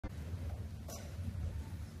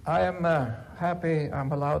I am happy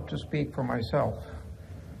I'm allowed to speak for myself,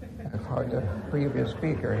 for the previous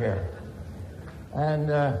speaker here.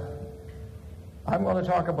 And I'm going to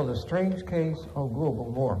talk about the strange case of global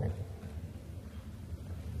warming.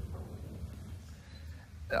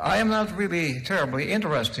 I am not really terribly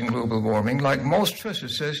interested in global warming. Like most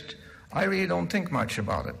physicists, I really don't think much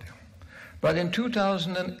about it. But in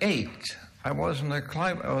 2008, I was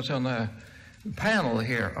on a panel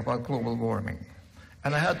here about global warming,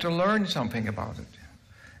 and I had to learn something about it.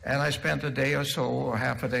 And I spent a day or so, or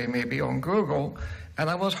half a day maybe, on Google, and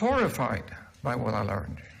I was horrified by what I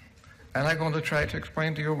learned. And I'm going to try to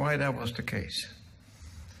explain to you why that was the case.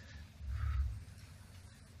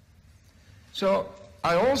 So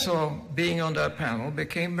I also, being on that panel,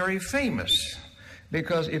 became very famous,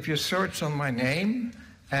 because if you search on my name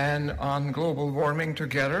and on global warming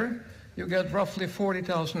together, you get roughly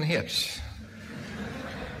 40,000 hits.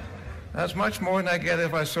 That's much more than I get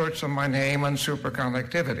if I search on my name on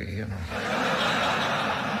superconductivity, you know.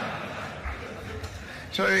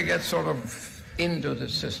 So you get sort of into the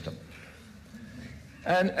system.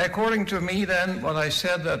 And according to me then, what I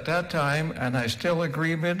said at that time, and I still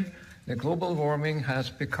agree with, the global warming has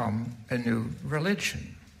become a new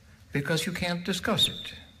religion, because you can't discuss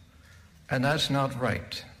it. And that's not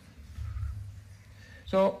right.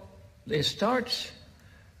 So it starts,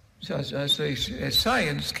 as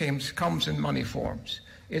science comes in many forms.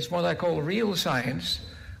 It's what I call real science,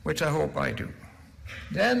 which I hope I do.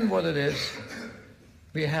 Then what it is,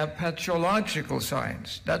 we have pathological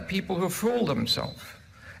science, that people who fool themselves.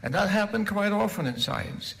 And that happens quite often in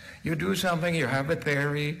science. You do something, you have a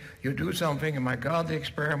theory, you do something, and my God, the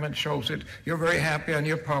experiment shows it. You're very happy and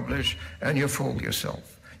you publish, and you fool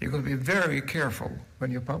yourself. You're going to be very careful when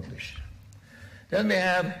you publish. Then we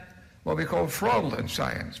have what we call fraudulent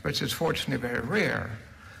science, which is fortunately very rare.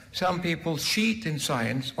 Some people cheat in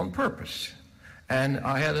science on purpose. And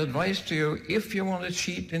I had advice to you, if you want to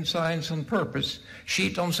cheat in science on purpose,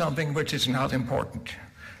 cheat on something which is not important.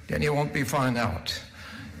 Then you won't be found out.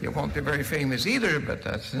 You won't be very famous either, but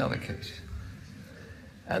that's another case.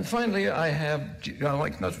 And finally, I have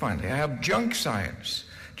junk science.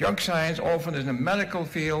 Junk science often in the medical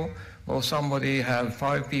field. Well, somebody have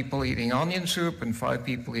 5 people eating onion soup and 5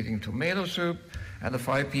 people eating tomato soup, and the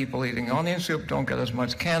 5 people eating onion soup don't get as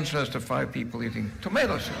much cancer as the 5 people eating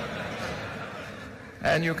tomato soup.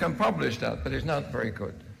 And you can publish that, but it's not very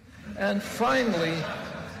good. And finally,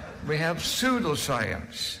 we have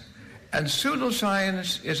pseudoscience. And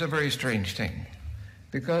pseudoscience is a very strange thing,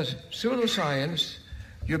 because pseudoscience,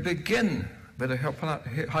 you begin with a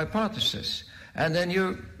hypothesis, and then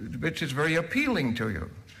which is very appealing to you.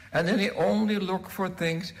 And then you only look for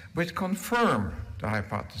things which confirm the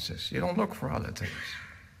hypothesis. You don't look for other things.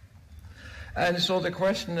 And so the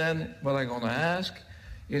question then, what I'm going to ask,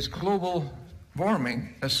 is global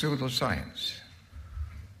warming a pseudoscience?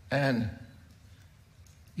 And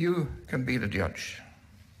you can be the judge.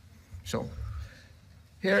 So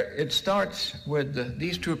here it starts with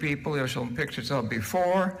these 2 people. There's some pictures of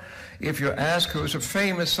before. If you ask who's a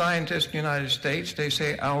famous scientist in the United States, they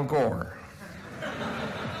say Al Gore.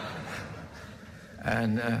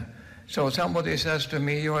 And so somebody says to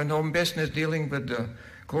me, you have no business dealing with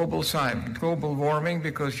global warming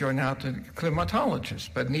because you're not a climatologist,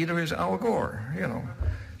 but neither is Al Gore, you know.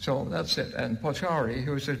 So that's it. And Pochari,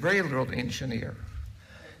 who's a railroad engineer.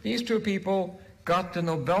 These 2 people got the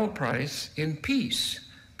Nobel Prize in Peace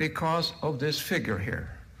because of this figure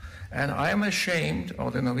here. And I am ashamed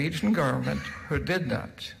of the Norwegian government who did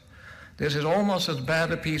that. This is almost as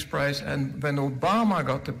bad a Peace Prize, and when Obama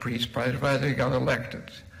got the Peace Prize, rather he got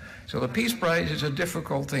elected. So the Peace Prize is a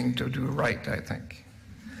difficult thing to do right, I think.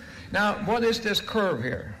 Now, what is this curve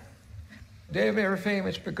here? They're very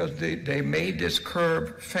famous because they made this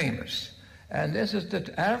curve famous. And this is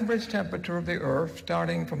the average temperature of the Earth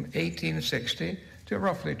starting from 1860 to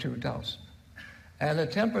roughly 2000. And the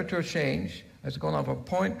temperature change has gone up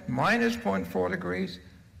from minus 0.4 degrees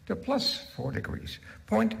to plus 4 degrees.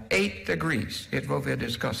 0.8 degrees is what we're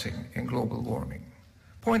discussing in global warming.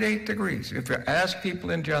 0.8 degrees. If you ask people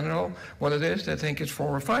in general what it is, they think it's 4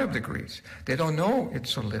 or 5 degrees. They don't know it's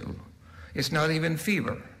so little. It's not even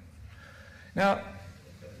fever. Now,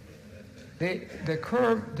 the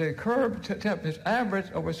curve is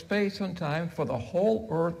average over space and time for the whole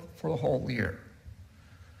Earth for the whole year.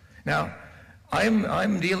 Now,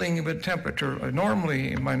 I'm dealing with temperature.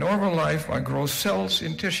 Normally, in my normal life, I grow cells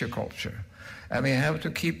in tissue culture. And we have to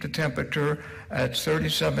keep the temperature at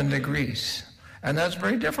 37 degrees. And that's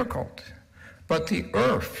very difficult. But the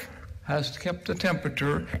Earth has kept the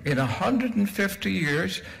temperature in 150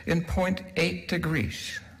 years in 0.8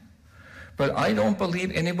 degrees. But I don't believe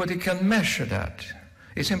anybody can measure that.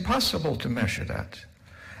 It's impossible to measure that.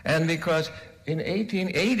 And because in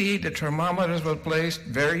 1880, the thermometers were placed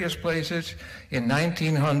various places. In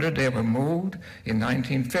 1900, they were moved. In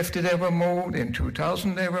 1950, they were moved. In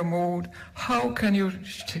 2000, they were moved. How can you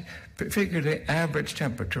figure the average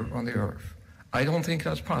temperature on the Earth? I don't think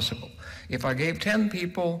that's possible. If I gave 10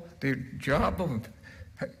 people the job of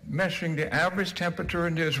measuring the average temperature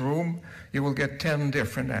in this room, you will get 10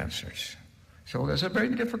 different answers. So that's a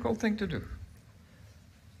very difficult thing to do.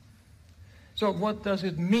 So what does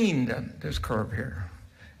it mean then, this curve here?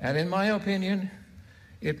 And in my opinion,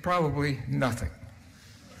 it probably nothing.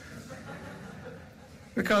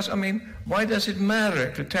 Because, I mean, why does it matter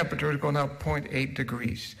if the temperature is going up 0.8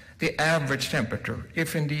 degrees, the average temperature,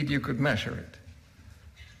 if indeed you could measure it?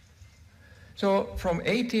 So from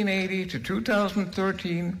 1880 to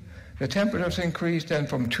 2013, the temperatures increased then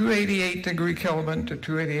from 288 degree Kelvin to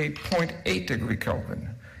 288.8 degree Kelvin.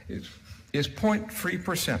 Is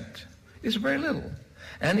 0.3%. It's very little.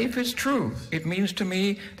 And if it's true, it means to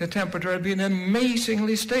me the temperature has been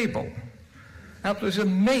amazingly stable. I was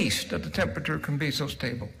amazed that the temperature can be so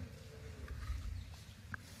stable.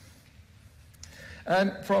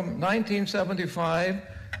 And from 1975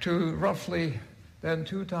 to roughly then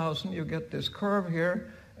 2000, you get this curve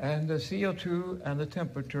here, and the CO2 and the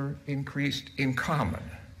temperature increased in common.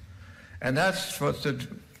 And that's what the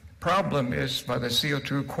problem is, why the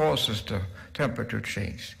CO2 causes the temperature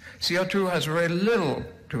change. CO2 has very little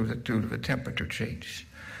to the temperature change.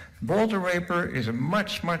 Water vapor is a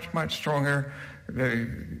much, much, much stronger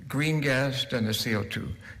green gas than the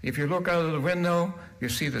CO2. If you look out of the window, you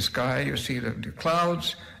see the sky, you see the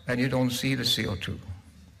clouds, and you don't see the CO2.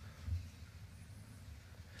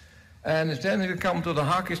 And then you come to the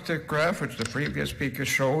hockey stick graph, which the previous speaker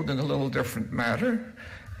showed in a little different matter.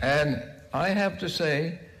 And I have to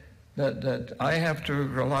say that I have to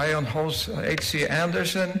rely on H.C.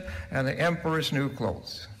 Andersen and the Emperor's New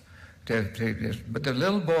Clothes. But the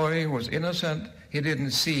little boy was innocent. He didn't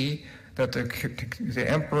see that the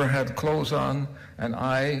emperor had clothes on, and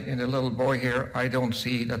I, in the little boy here, I don't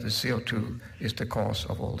see that the CO2 is the cause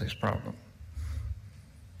of all this problem.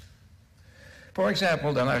 For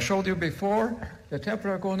example, then I showed you before, the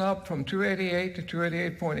temperature going up from 288 to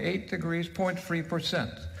 288.8 degrees, 0.3%.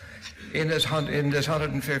 In this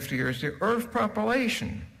 150 years, the Earth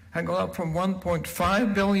population had gone up from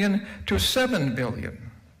 1.5 billion to 7 billion.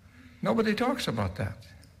 Nobody talks about that.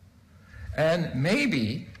 And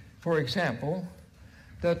maybe, for example,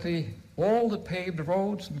 that all the paved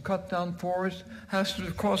roads and cut down forests has to be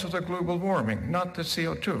the cause of the global warming, not the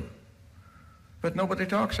CO2. But nobody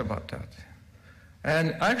talks about that.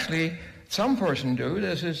 And actually, some person do.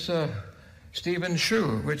 This is Stephen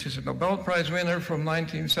Shu, which is a Nobel Prize winner from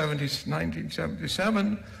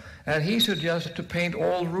 1977, and he suggested to paint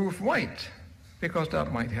all roof white because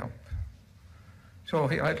that might help. So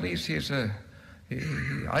at least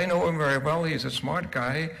I know him very well. He's a smart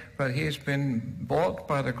guy, but he's been bought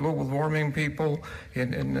by the global warming people,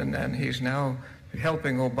 and he's now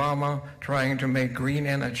helping Obama trying to make green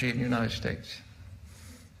energy in the United States.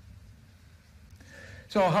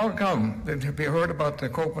 So how come, we heard about the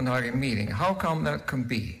Copenhagen meeting, how come that can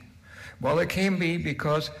be? Well, it can be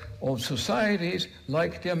because of societies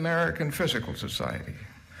like the American Physical Society.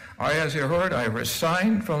 As you heard, I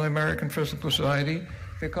resigned from the American Physical Society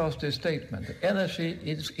because this statement, the energy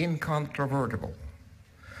is incontrovertible.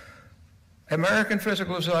 American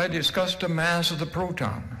Physical Society discussed the mass of the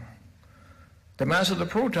proton. The mass of the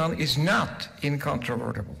proton is not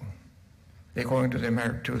incontrovertible, according to the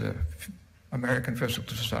American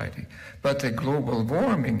Physical Society. But the global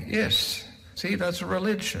warming is. See, that's a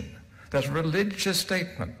religion. That's a religious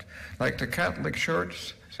statement. Like the Catholic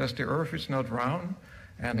Church says the earth is not round,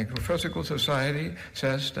 and the Physical Society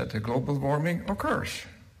says that the global warming occurs.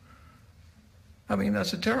 I mean,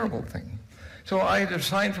 that's a terrible thing. So I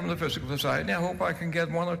resigned from the Physical Society. I hope I can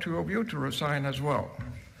get one or two of you to resign as well.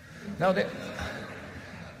 Now,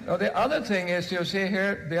 the other thing is, you see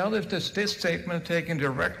here, this statement taken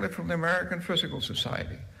directly from the American Physical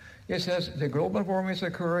Society. It says, the global warming is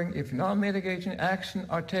occurring if non-mitigation action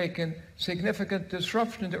are taken, significant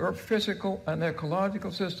disruption in the Earth's physical and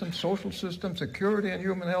ecological systems, social systems, security and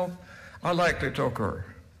human health are likely to occur.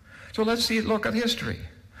 So let's look at history.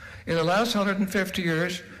 In the last 150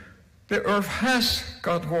 years, the Earth has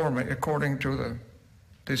got warmer according to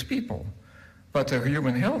these people, but the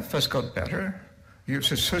human health has got better. The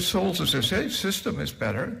solar system is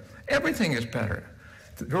better. Everything is better.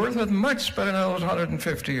 The Earth was much better than it was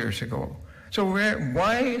 150 years ago. So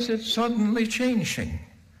why is it suddenly changing?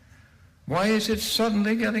 Why is it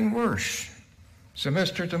suddenly getting worse? It's a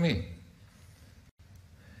mystery to me.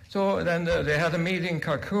 So then they had a meeting in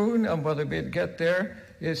Cancun, and what they get there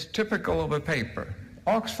is typical of a paper.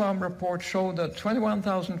 Oxfam report showed that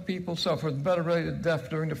 21,000 people suffered bedridden death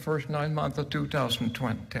during the first 9 months of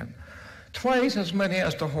 2010. Twice as many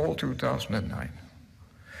as the whole 2009.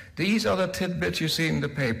 These are the tidbits you see in the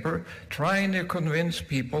paper, trying to convince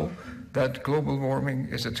people that global warming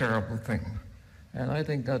is a terrible thing. And I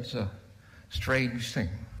think that's a strange thing.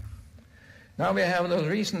 Now we have a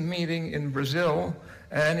recent meeting in Brazil,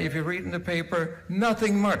 and if you read in the paper,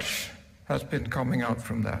 nothing much has been coming out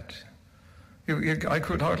from that. I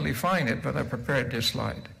could hardly find it, but I prepared this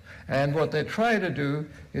slide. And what they try to do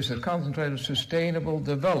is to concentrate on sustainable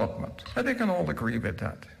development. And they can all agree with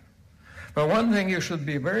that. But one thing you should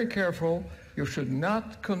be very careful, you should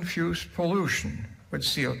not confuse pollution with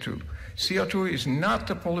CO2. CO2 is not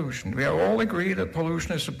the pollution. We all agree that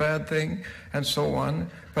pollution is a bad thing and so on,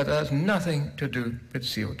 but it has nothing to do with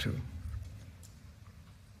CO2.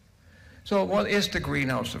 So what is the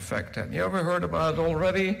greenhouse effect then? You ever heard about it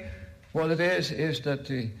already? What it is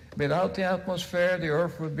that without the atmosphere, the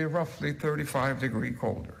Earth would be roughly 35 degrees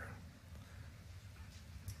colder.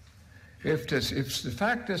 If the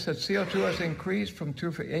fact is that CO2 has increased from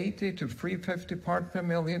 280 to 350 parts per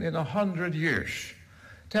million in 100 years,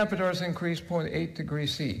 temperature has increased 0.8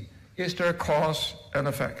 degrees C. Is there a cause and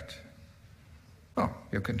effect? Well,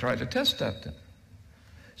 you can try to test that then.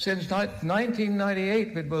 Since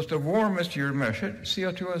 1998, which was the warmest year measured,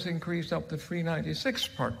 CO2 has increased up to 396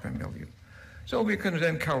 parts per million. So we can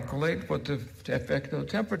then calculate what the effect of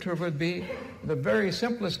temperature would be. The very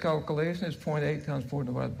simplest calculation is 0.8 times 4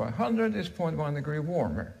 divided by 100 is 0.1 degree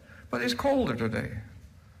warmer. But it's colder today.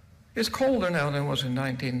 It's colder now than it was in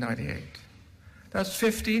 1998. That's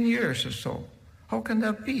 15 years or so. How can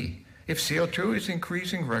that be? If CO2 is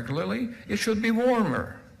increasing regularly, it should be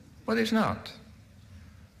warmer, but it's not.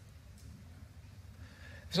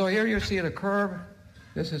 So here you see the curve.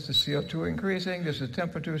 This is the CO2 increasing. This is the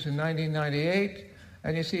temperatures in 1998.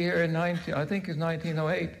 And you see here in I think it's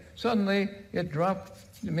 1908, suddenly it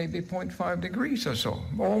dropped maybe 0.5 degrees or so.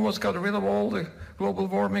 Almost got rid of all the global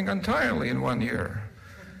warming entirely in 1 year.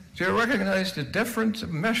 So you recognize the difference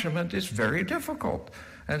of measurement is very difficult.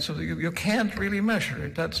 And so you can't really measure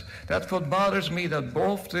it. That's what bothers me, that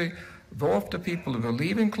both the people who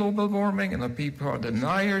believe in global warming and the people who are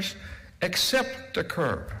deniers accept the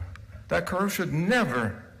curve. That curve should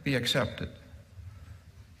never be accepted.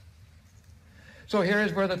 So here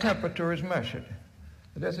is where the temperature is measured.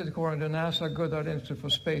 This is according to NASA Goddard Institute for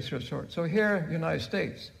Space Research. So here, United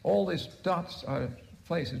States, all these dots are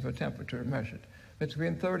places where temperature is measured.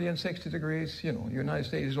 Between 30 and 60 degrees, the United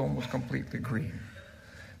States is almost completely green.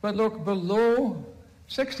 But look, below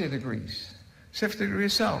 60 degrees, 60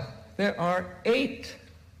 degrees south, there are 8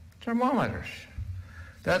 thermometers.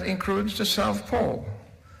 That includes the South Pole.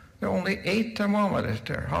 There are only 8 thermometers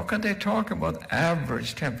there. How can they talk about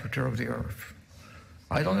average temperature of the Earth?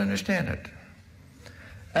 I don't understand it.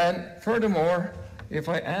 And furthermore, if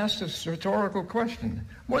I ask this rhetorical question,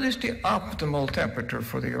 what is the optimal temperature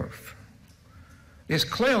for the Earth? It's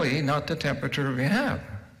clearly not the temperature we have.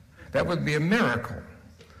 That would be a miracle.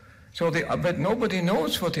 But nobody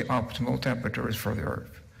knows what the optimal temperature is for the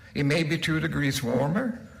Earth. It may be 2 degrees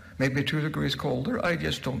warmer, maybe 2 degrees colder, I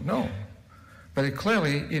just don't know. But it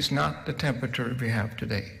clearly is not the temperature we have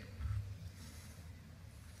today.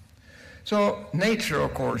 So nature,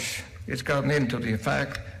 of course, has gotten into the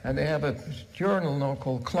fact, and they have a journal now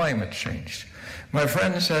called Climate Change. My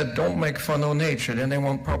friend said, don't make fun of nature, then they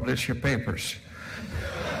won't publish your papers.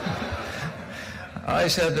 I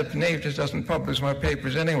said that nature doesn't publish my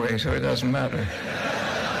papers anyway, so it doesn't matter.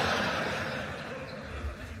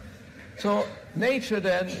 So nature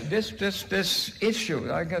then, this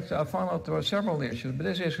issue, I found out there were several issues, but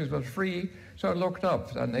this issue was free, so I looked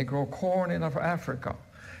up, and they grow corn in Africa.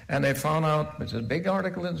 And they found out, it's a big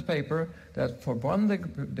article in this paper, that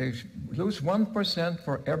they lose 1%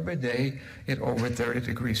 for every day at over 30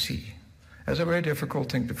 degrees C. That's a very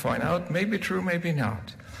difficult thing to find out. Maybe true, maybe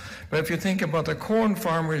not. But if you think about the corn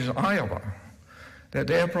farmers in Iowa, that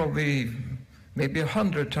they're probably maybe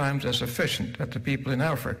 100 times as efficient as the people in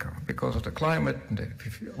Africa because of the climate and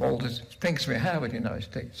all the things we have in the United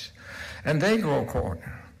States. And they grow corn.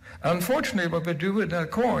 Unfortunately, what we do with that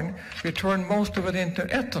corn, we turn most of it into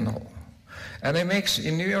ethanol. And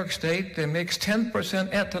in New York State, they mix 10%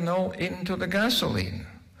 ethanol into the gasoline.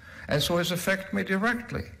 And so it's affected me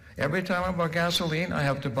directly. Every time I buy gasoline, I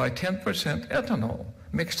have to buy 10% ethanol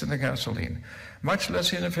mixed in the gasoline. Much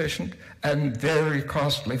less inefficient and very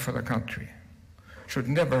costly for the country. Should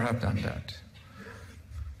never have done that.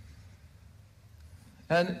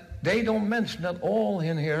 And they don't mention at all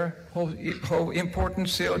in here how important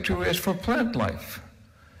CO2 is for plant life.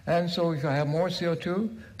 And so if you have more CO2,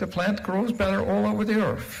 the plant grows better all over the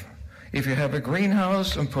earth. If you have a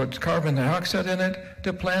greenhouse and put carbon dioxide in it,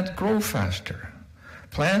 the plant grows faster.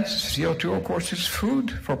 Plants, CO2 of course is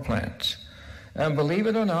food for plants. And believe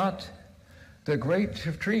it or not, the great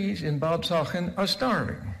trees in Bad Sachen are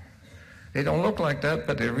starving. They don't look like that,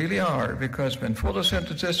 but they really are, because when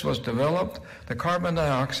photosynthesis was developed, the carbon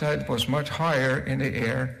dioxide was much higher in the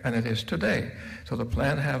air than it is today. So the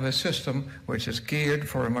plant have a system which is geared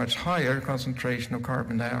for a much higher concentration of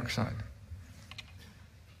carbon dioxide.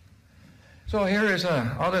 So here is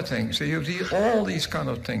other thing. So you see all these kind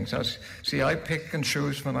of things. I pick and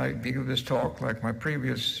choose when I give this talk, like my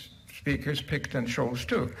previous speakers picked and chose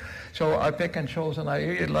too. So I pick and chose, and I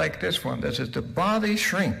really like this one. This is the body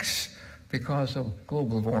shrinks because of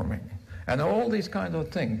global warming. And all these kind of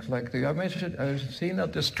things, like I've seen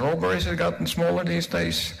that the strawberries have gotten smaller these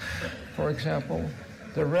days, for example.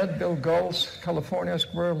 The red-billed gulls, California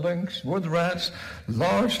squirrel lynx, wood rats,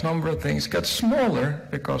 large number of things get smaller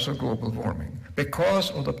because of global warming,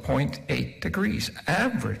 because of the 0.8 degrees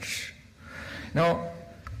average. Now,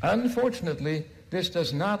 unfortunately, this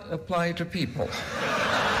does not apply to people.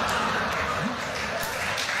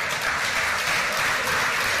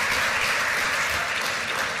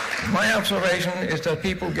 My observation is that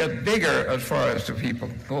people get bigger as far as the people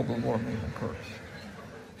global warming occurs.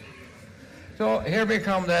 So here we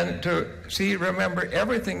come then to see, remember,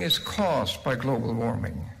 everything is caused by global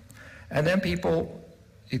warming. And then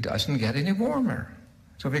it doesn't get any warmer.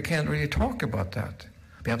 So we can't really talk about that.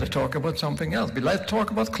 We have to talk about something else. Let's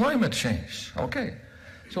talk about climate change. Okay.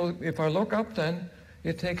 So if I look up then,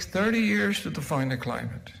 it takes 30 years to define the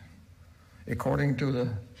climate, according to the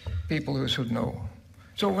people who should know.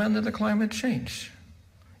 So when did the climate change?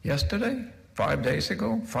 Yesterday? 5 days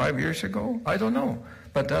ago? 5 years ago? I don't know.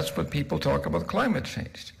 But that's what people talk about climate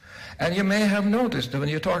change. And you may have noticed that when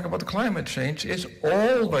you talk about climate change, it's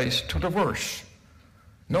always to the worse.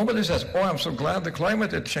 Nobody says, oh, I'm so glad the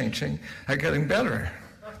climate is changing and getting better.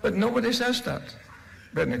 But nobody says that.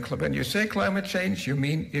 When you say climate change, you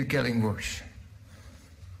mean it's getting worse.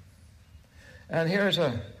 And here's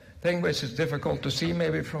a thing which is difficult to see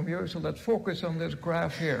maybe from you, so let's focus on this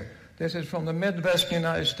graph here. This is from the Midwestern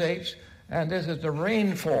United States, and this is the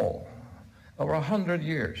rainfall over 100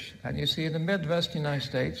 years. And you see in the Midwestern United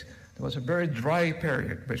States, there was a very dry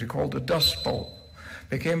period, which is called the Dust Bowl.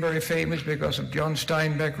 Became very famous because of John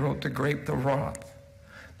Steinbeck wrote The Grape of Wrath.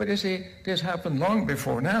 But you see, this happened long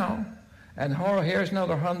before now, and here's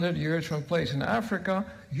another 100 years from a place in Africa,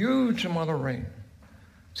 huge amount of rain.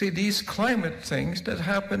 See, these climate things that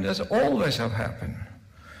happen, as always have happened.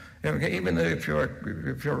 Even if you're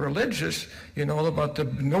religious, you know about the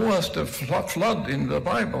Noah's flood in the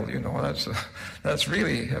Bible. You know that's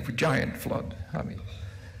really a giant flood. I mean,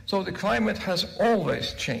 so the climate has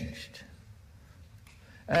always changed.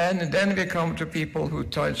 And then we come to people who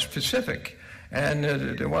touch specific. And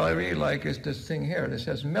what I really like is this thing here. It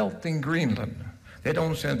says melting Greenland. They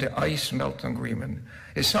don't say the ice melt on Greenland.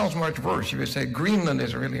 It sounds much worse if you say Greenland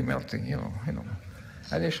is really melting. You know.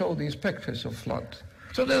 And they show these pictures of flood.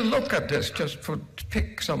 So they look at this just to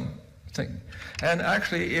pick something. And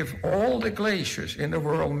actually, if all the glaciers in the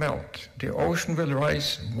world melt, the ocean will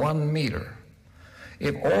rise 1 meter.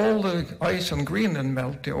 If all the ice on Greenland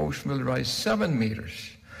melt, the ocean will rise 7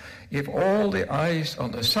 meters. If all the ice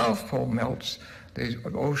on the South Pole melts, the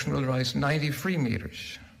ocean will rise 93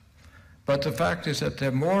 meters. But the fact is that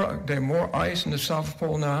there's more ice in the South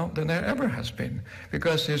Pole now than there ever has been,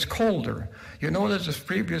 because it's colder. You know that the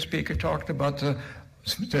previous speaker talked about the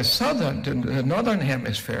northern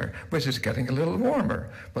hemisphere, which is getting a little warmer,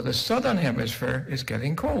 but the southern hemisphere is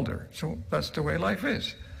getting colder. So that's the way life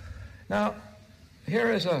is. Now,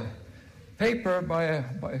 here is a paper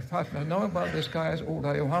I know about this guy is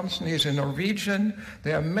Ola Johansen. He's a Norwegian.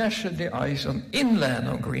 They have measured the ice inland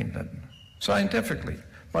on Greenland, scientifically,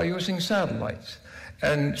 by using satellites.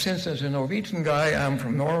 And since there's a Norwegian guy, I'm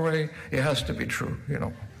from Norway, it has to be true, you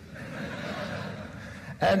know.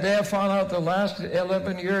 And they have found out the last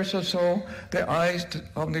 11 years or so, the ice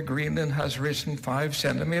on the Greenland has risen 5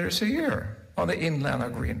 centimeters a year on the inland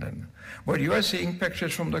of Greenland. Well, you are seeing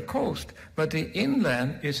pictures from the coast, but the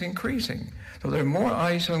inland is increasing. So there's more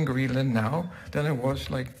ice on Greenland now than there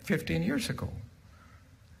was like 15 years ago.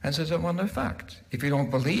 And so it's a wonderful fact. If you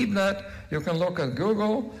don't believe that, you can look at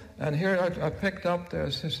Google, and here I picked up,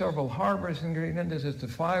 there's several harbors in Greenland. This is the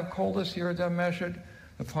 5 coldest years I measured,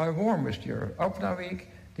 the 5 warmest years. Upnavik,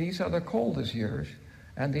 these are the coldest years,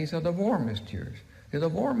 and these are the warmest years. The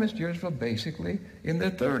warmest years were basically in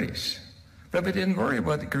the 30s. But we didn't worry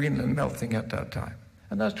about Greenland melting at that time.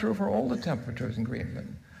 And that's true for all the temperatures in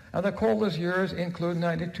Greenland. And the coldest years include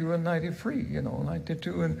 92 and 93,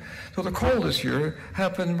 92. And so the coldest year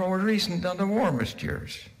happened more recent than the warmest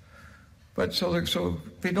years. But so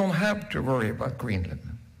we don't have to worry about Greenland.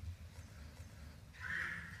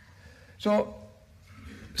 So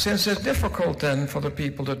since it's difficult then for the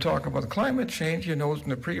people to talk about climate change,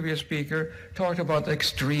 the previous speaker talked about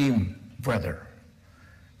extreme weather.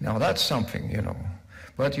 Now that's something,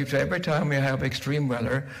 But every time you have extreme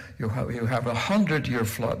weather, you have a 100-year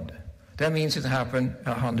flood. That means it happened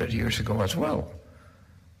 100 years ago as well.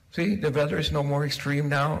 See, the weather is no more extreme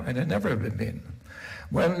now, and it never been.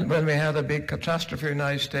 When we had a big catastrophe in the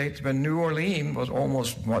United States, when New Orleans was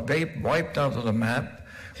almost wiped out of the map,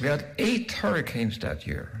 we had 8 hurricanes that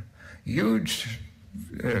year. Huge.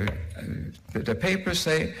 The papers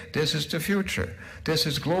say this is the future. This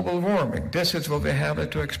is global warming. This is what we have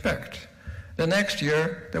to expect. The next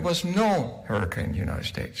year, there was no hurricane in the United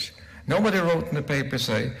States. Nobody wrote in the paper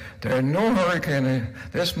say, there are no hurricane,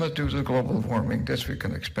 this must do to global warming, this we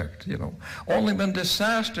can expect, Only when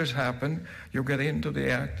disasters happen, you get into the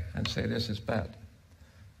act and say this is bad.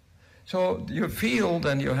 So you feel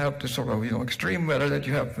then you have to sort of, extreme weather that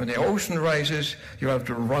you have, when the ocean rises, you have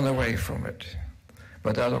to run away from it.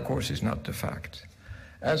 But that, of course, is not the fact.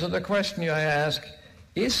 And so the question I ask,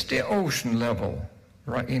 is the ocean level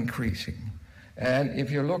increasing? And if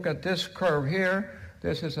you look at this curve here,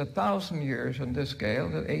 this is 1,000 years on this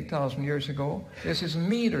scale, 8,000 years ago. This is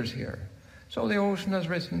meters here. So the ocean has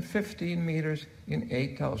risen 15 meters in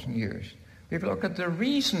 8,000 years. If you look at the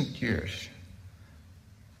recent years,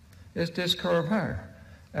 it's this curve here.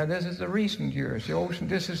 And this is the recent years. The ocean,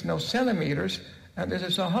 this is now centimeters, and this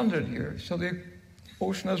is 100 years. So the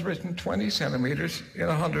ocean has risen 20 centimeters in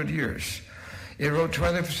 100 years. It rose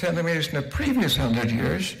 20 centimeters in the previous 100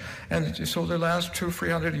 years, and so the last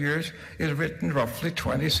 200-300 years is written roughly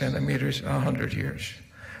 20 centimeters 100 years.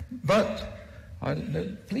 But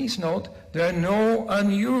please note, there are no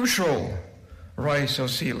unusual rise of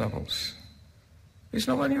sea levels. It's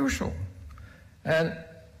not unusual. And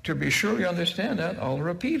to be sure you understand that, I'll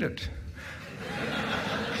repeat it.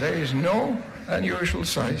 There is no unusual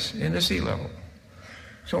size in the sea level.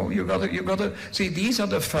 So you got to see, these are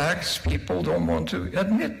the facts people don't want to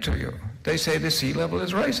admit to you. They say the sea level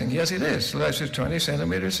is rising. Yes, it is. It rises 20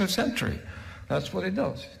 centimeters a century. That's what it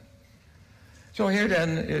does. So here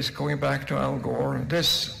then is going back to Al Gore.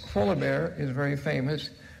 This polar bear is very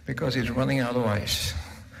famous because he's running out of ice.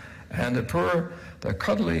 And the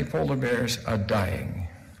cuddly polar bears are dying.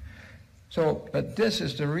 So, but this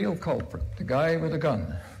is the real culprit, the guy with a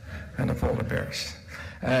gun and the polar bears.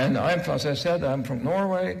 And as I said, I'm from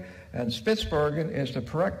Norway, and Spitsbergen is the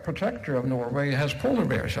protector of Norway. It has polar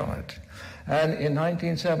bears on it. And in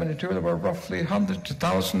 1972, there were roughly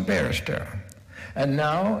 100,000 bears there. And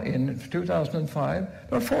now, in 2005,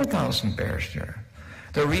 there are 4,000 bears there.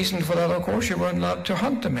 The reason for that, of course, you weren't allowed to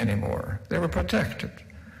hunt them anymore. They were protected.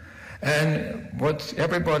 And what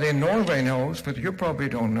everybody in Norway knows, but you probably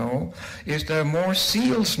don't know, is there are more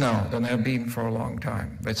seals now than there have been for a long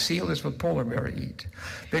time. But seal is what polar bears eat.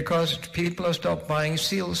 Because people have stopped buying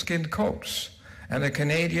seal-skin coats. And the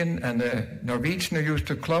Canadian and the Norwegian who used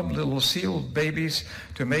to club little seal babies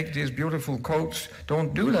to make these beautiful coats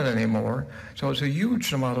don't do that anymore. So it's a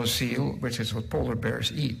huge amount of seal, which is what polar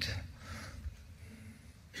bears eat.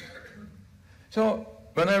 So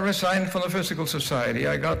when I resigned from the Physical Society,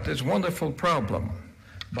 I got this wonderful problem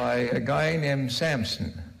by a guy named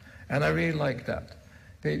Sampson, and I really like that.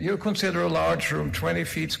 You consider a large room 20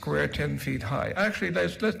 feet square, 10 feet high. Actually,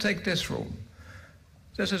 let's take this room.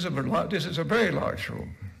 This is a very large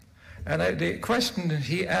room. And the question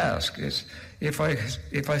he asked is, if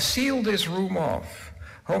I seal this room off,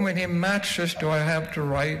 how many matches do I have to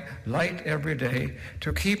light every day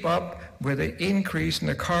to keep up with the increase in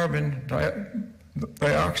the carbon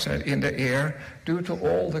dioxide in the air due to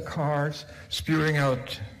all the cars spewing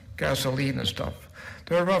out gasoline and stuff?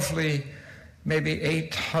 There are roughly maybe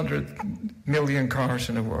 800 million cars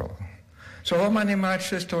in the world. So how many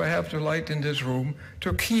matches do I have to light in this room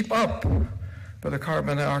to keep up with the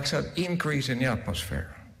carbon dioxide increase in the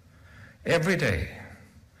atmosphere? Every day.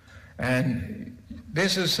 And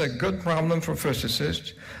this is a good problem for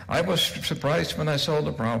physicists. I was surprised when I saw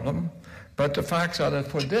the problem. But the facts are that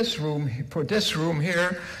for this room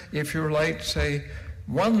here, if you light, say,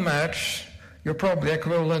 one match, you're probably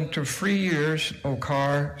equivalent to 3 years of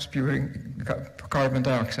car spewing carbon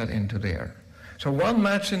dioxide into the air. So one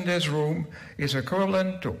match in this room is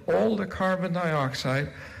equivalent to all the carbon dioxide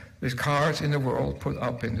the cars in the world put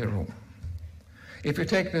up in the room. If you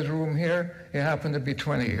take this room here, it happened to be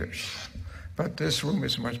 20 years. but this room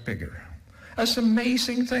is much bigger. That's an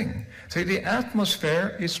amazing thing. See, the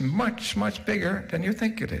atmosphere is much, much bigger than you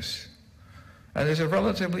think it is. And it's a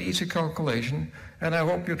relatively easy calculation, and I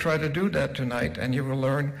hope you try to do that tonight, and you will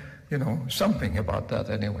learn, something about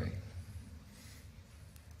that anyway.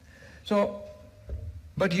 So,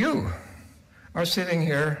 but you are sitting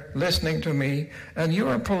here listening to me, and you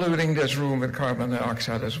are polluting this room with carbon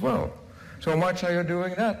dioxide as well. So much are you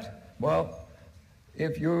doing that? Well,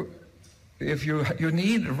 if you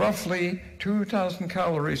need roughly 2,000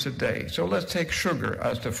 calories a day. So let's take sugar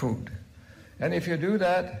as the food. And if you do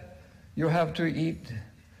that, you have to eat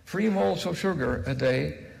 3 moles of sugar a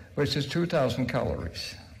day, which is 2,000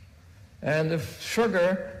 calories. And the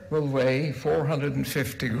sugar will weigh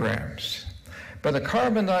 450 grams. But the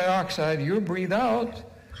carbon dioxide you breathe out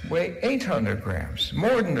weigh 800 grams,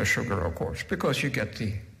 more than the sugar, of course, because you get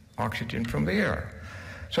the oxygen from the air.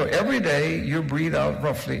 So every day you breathe out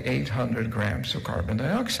roughly 800 grams of carbon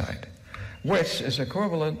dioxide, which is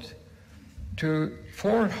equivalent to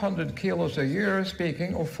 400 kilos a year,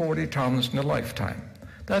 speaking of 40 tons in a lifetime.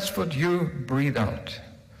 That's what you breathe out.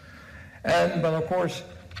 But of course,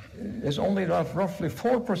 it's only roughly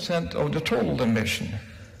 4% of the total emission,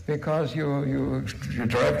 because you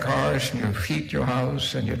drive cars and you heat your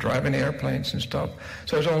house and you drive in airplanes and stuff.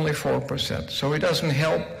 So it's only 4%. So it doesn't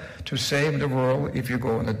help to save the world if you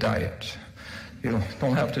go on a diet. You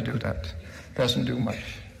don't have to do that. Doesn't do much.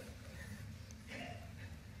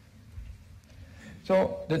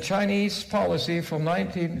 So the Chinese policy from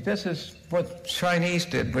this is what Chinese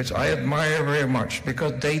did, which I admire very much,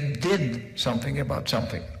 because they did something about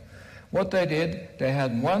something. What they did, they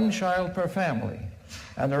had 1 child per family.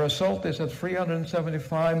 And the result is that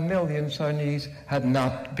 375 million Chinese had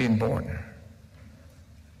not been born.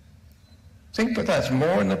 Think that that's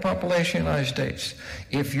more than the population of the United States.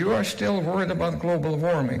 If you are still worried about global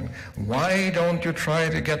warming, why don't you try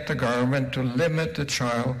to get the government to limit the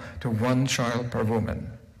child to 1 child per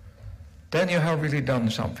woman? Then you have really done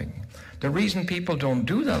something. The reason people don't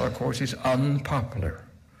do that, of course, is unpopular.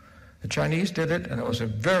 The Chinese did it, and it was a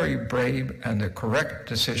very brave and a correct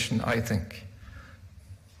decision, I think.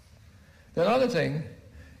 The other thing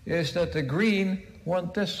is that the green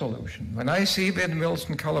want this solution. When I see windmills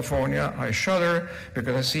in California, I shudder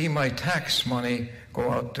because I see my tax money go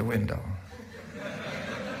out the window.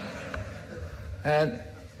 And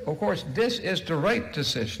of course, this is the right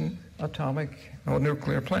decision, atomic or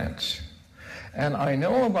nuclear plants. And I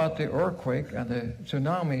know about the earthquake and the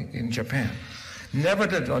tsunami in Japan. Never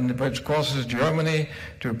did, which causes Germany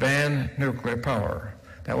to ban nuclear power.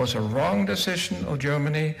 That was a wrong decision of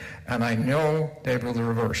Germany, and I know they will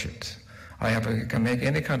reverse it. I can make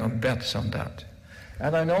any kind of bets on that.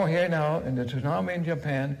 And I know here now, in the tsunami in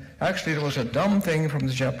Japan, actually it was a dumb thing from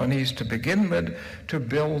the Japanese to begin with to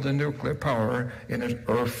build a nuclear power in an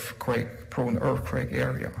prone earthquake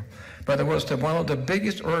area. But it was one of the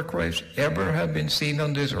biggest earthquakes ever had been seen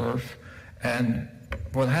on this earth, and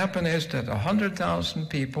what happened is that 100,000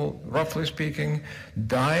 people, roughly speaking,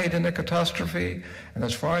 died in the catastrophe, and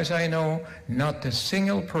as far as I know, not a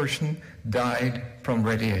single person died from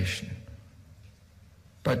radiation.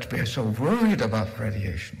 But we're so worried about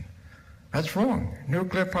radiation. That's wrong.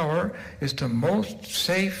 Nuclear power is the most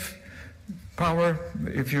safe power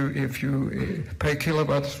if you per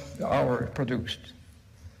kilowatt hour produced.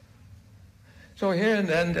 So here and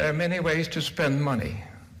then there are many ways to spend money.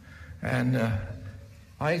 And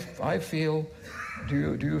I feel,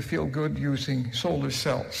 do you feel good using solar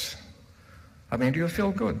cells? I mean, do you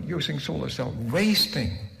feel good using solar cells?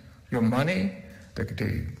 Wasting your money,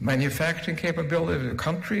 the manufacturing capability of the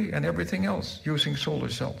country, and everything else using solar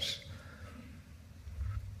cells.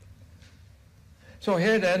 So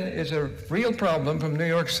here then is a real problem from New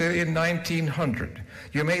York City in 1900.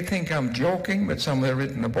 You may think I'm joking, but someone has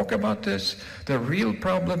written a book about this. The real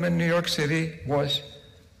problem in New York City was,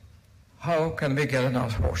 how can we get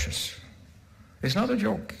enough horses? It's not a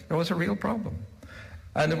joke. It was a real problem.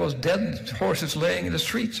 And there was dead horses laying in the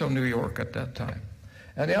streets of New York at that time.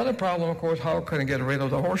 And the other problem, of course, how can I get rid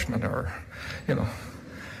of the horse manure?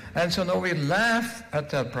 And so now we laugh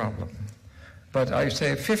at that problem. But I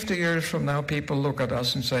say 50 years from now, people look at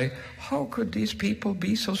us and say, how could these people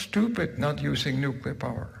be so stupid not using nuclear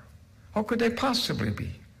power? How could they possibly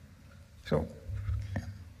be?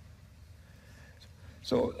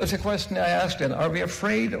 So it's a question I asked then, are we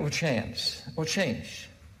afraid of change?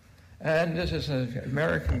 And this is an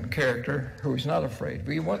American character who is not afraid.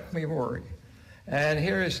 We worry. And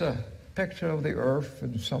here is a picture of the earth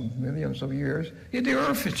in some millions of years. The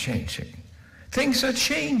earth is changing. Things are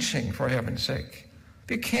changing, for heaven's sake.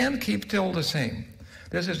 We can't keep still the same.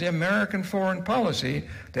 This is the American foreign policy.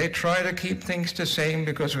 They try to keep things the same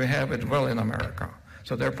because we have it well in America.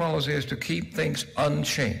 So their policy is to keep things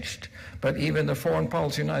unchanged. But even the foreign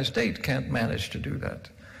policy of the United States can't manage to do that.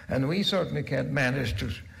 And we certainly can't manage to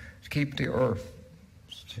keep the earth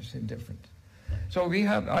just indifferent. So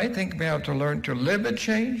I think we have to learn to live with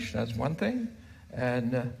change. That's one thing.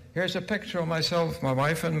 And here's a picture of myself, my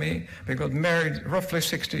wife and me. We got married roughly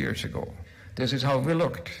 60 years ago. This is how we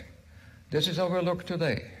looked. This is how we look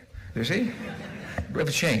today. You see?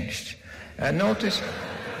 We've changed. And notice,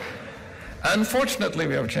 unfortunately,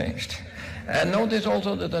 we have changed. And notice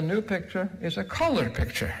also that the new picture is a color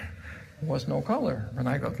picture. There was no color when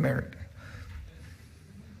I got married.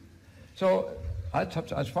 So,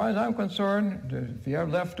 as far as I'm concerned, we have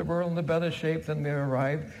left the world in a better shape than we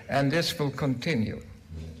arrived, and this will continue.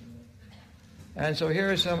 And so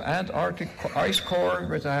here is some Antarctic ice core,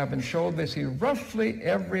 which I have been showed. We see roughly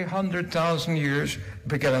every 100,000 years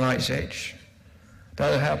we get an ice age.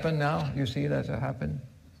 Does it happen now? You see that it happened,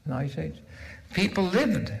 an ice age? People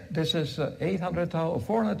lived. This is 800,000 or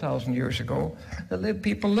 400,000 years ago.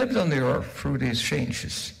 People lived on the earth through these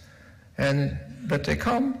changes. But they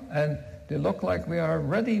come and they look like we are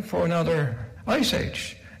ready for another ice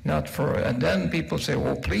age. And then people say,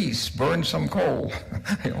 "Oh, please burn some coal,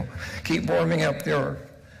 keep warming up the earth."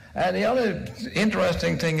 And the other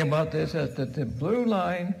interesting thing about this is that the blue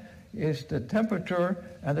line is the temperature,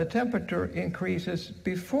 and the temperature increases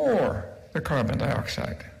before the carbon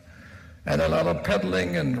dioxide. And a lot of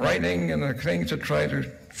peddling and writing and things to try to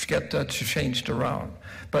get that changed around.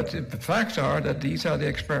 But the facts are that these are the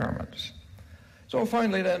experiments. So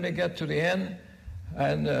finally, then we get to the end.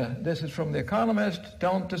 And this is from The Economist.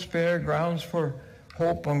 Don't despair, grounds for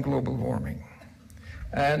hope on global warming.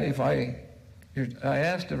 And if I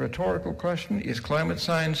asked a rhetorical question, is climate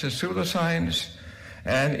science a pseudoscience?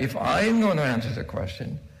 And if I'm going to answer the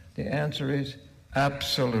question, the answer is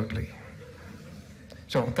absolutely.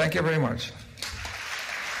 So thank you very much.